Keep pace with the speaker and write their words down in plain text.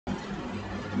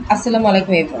Assalamu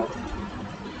alaikum everyone.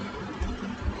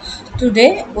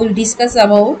 Today we'll discuss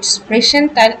about Sprechen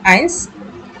teil 1.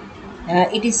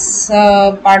 It is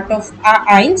part of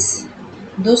A1.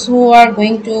 Those who are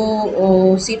going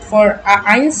to sit for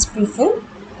A1 Prüfung,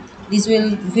 this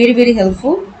will very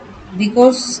helpful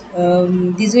because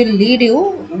this will lead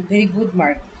you very good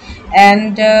mark.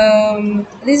 And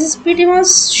this is pretty much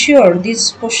sure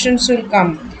these questions will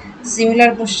come.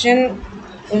 Similar question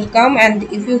will come, and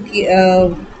if you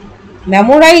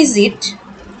memorize it,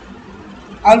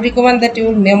 I'll recommend that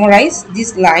you memorize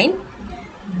this line.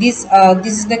 This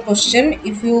is the question.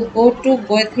 If you go to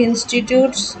Goethe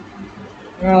Institute's,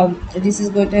 this is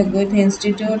Goethe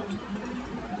Institute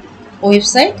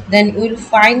website, then you will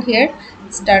find here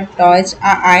start Deutsch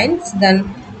A1.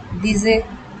 Then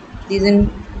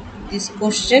this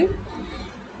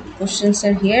questions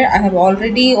are here. I have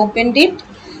already opened it.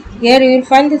 Here you will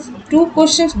find these two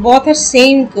questions, both are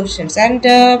same questions, and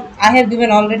I have given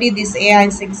already this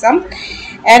A1 exam,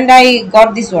 and I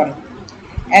got this one,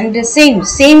 and the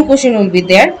same question will be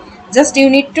there. Just you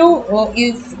need to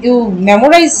if you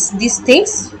memorize these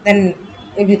things, then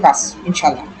it will pass,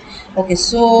 inshallah. Okay,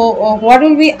 so what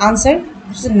will be answer?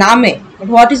 It's name.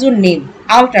 What is your name?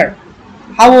 Alter.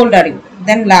 How old are you?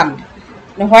 Then land.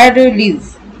 Now where do you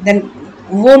live? Then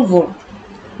wohn.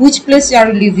 Which place are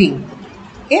you living?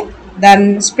 Okay.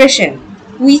 Then expression.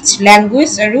 Which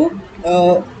language are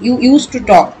you used to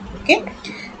talk? Okay.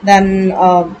 Then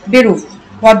beruf.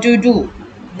 What do you do?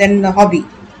 Then hobby.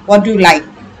 What do you like?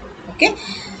 Okay.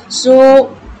 So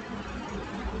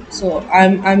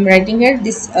I'm writing here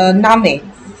this name.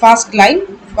 First line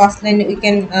we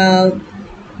can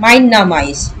mein Name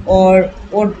ist, or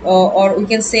we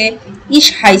can say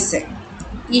ich heiße.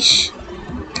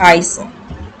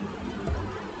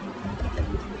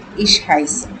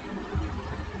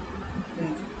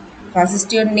 First is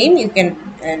your name, you can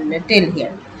tell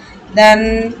here.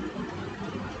 Then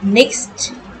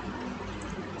next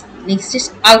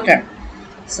is alter.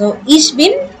 So ich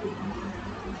bin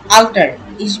alter.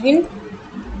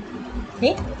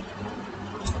 Okay.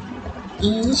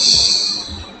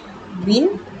 Ich bin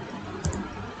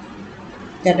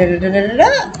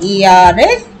Jahre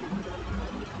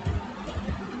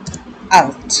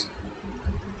alt.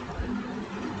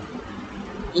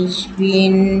 Ich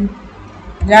bin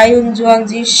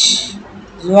 23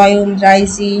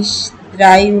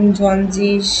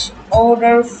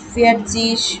 oder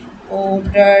 40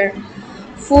 oder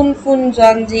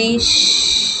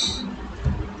 25.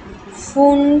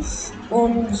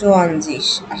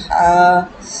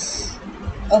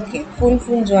 Okay,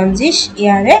 25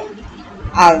 Jahre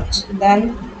alt.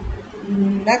 Then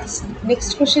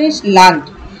next question is land.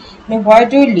 Now where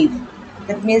do you live?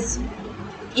 That means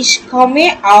ich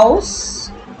komme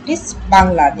aus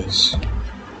Bangladesh.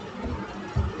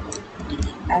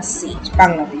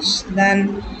 Bangladesh.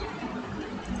 Then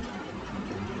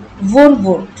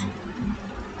Wohnort.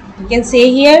 You can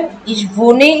say here ich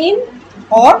wohne in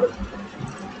or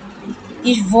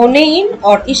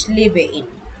ich lebe in.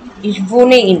 Ich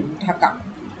wohne in Dhaka.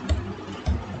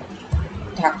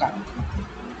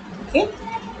 Okay.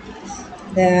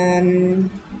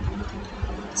 Then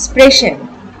expression.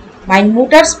 Mein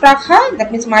Muttersprache,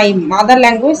 that means my mother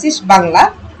language is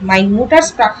Bangla. Mein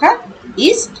Muttersprache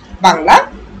ist Bangla.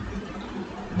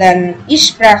 Then ich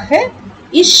spreche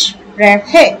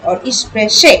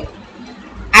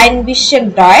ein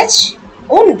bisschen Deutsch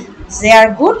und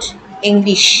sehr gut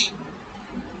English.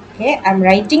 Okay, I'm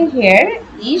writing here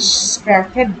ich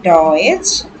spreche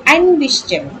Deutsch ein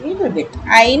bisschen, little bit,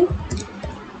 ein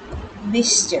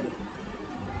bisschen.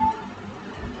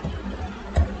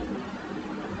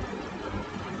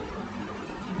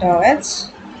 Deutsch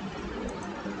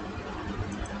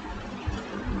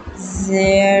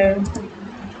sehr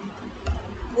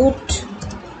gut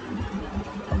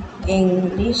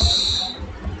English.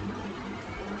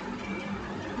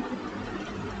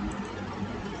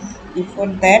 Before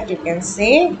that you can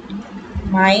say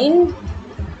meine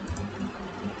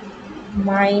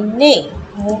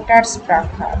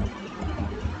Muttersprache.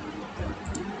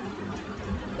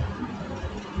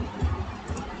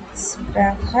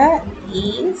 Sprache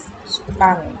ist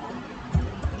Spanisch.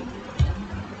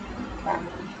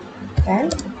 Dann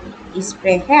ich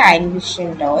spreche ein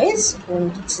bisschen Deutsch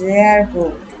und sehr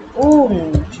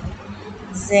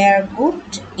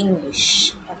gut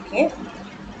English. Okay.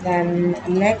 Then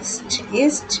next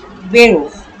is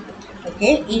Beruf.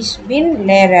 Okay, ich bin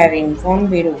Lehrerin von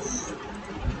Beruf.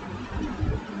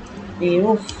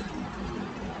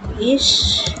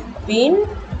 Ich bin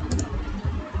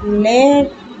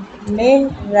Lehrerin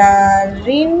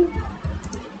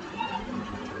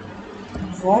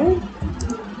von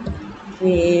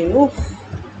beruf,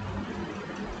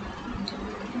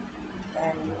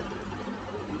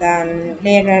 dann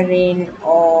Lehrerin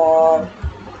or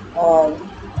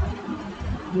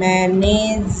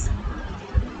manage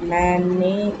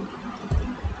manage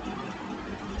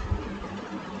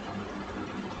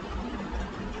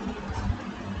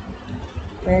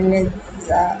Managerin,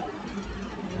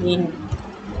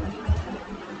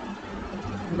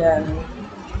 dann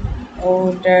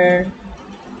oder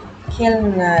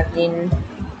Kellnerin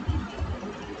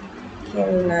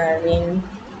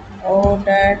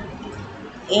oder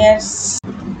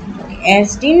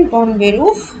Erstin von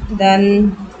Beruf,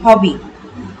 dann Hobby,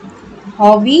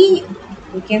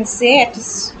 we can say it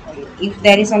is, if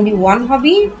there is only one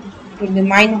hobby, it will be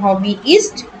mein Hobby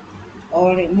ist,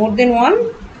 or more than one,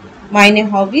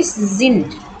 meine Hobbys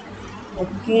sind.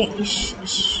 Okay,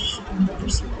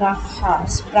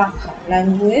 Sprache,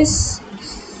 language,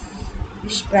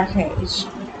 Sprache,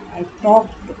 I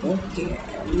talked, okay,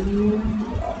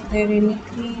 there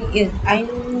anything is,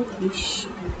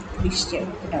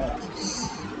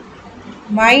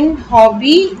 mein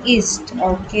Hobby ist,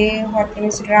 okay, what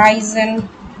is Reisen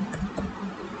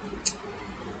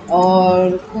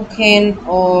or Kuchen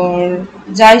or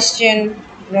Zeichen,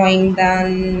 drawing,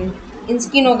 dann ins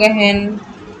Kino gehen,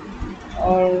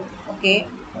 or okay,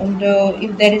 and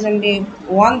if there is only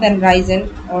one, then Reisen,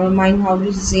 or mein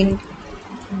Hobby sind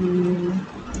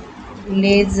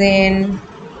lesen,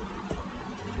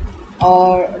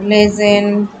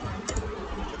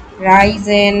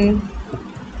 reisen,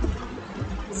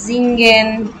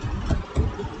 singen,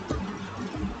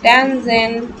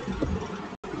 tanzen.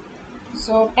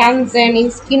 So tanzen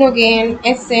is Kino gehen,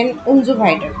 essen und so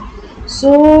weiter.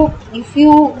 So if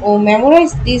you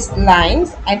memorize these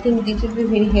lines, I think this will be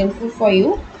very helpful for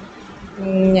you.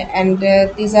 And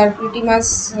these are pretty much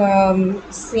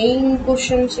same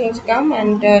questions will come,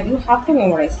 and you have to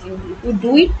memorize. If you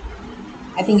do it,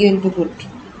 I think you will do good.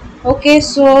 Okay,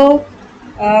 so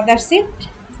that's it.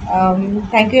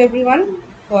 Thank you everyone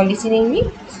for listening me,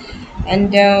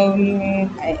 and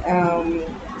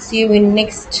see you in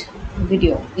next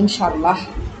video, inshallah.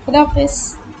 Khuda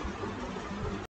Hafiz.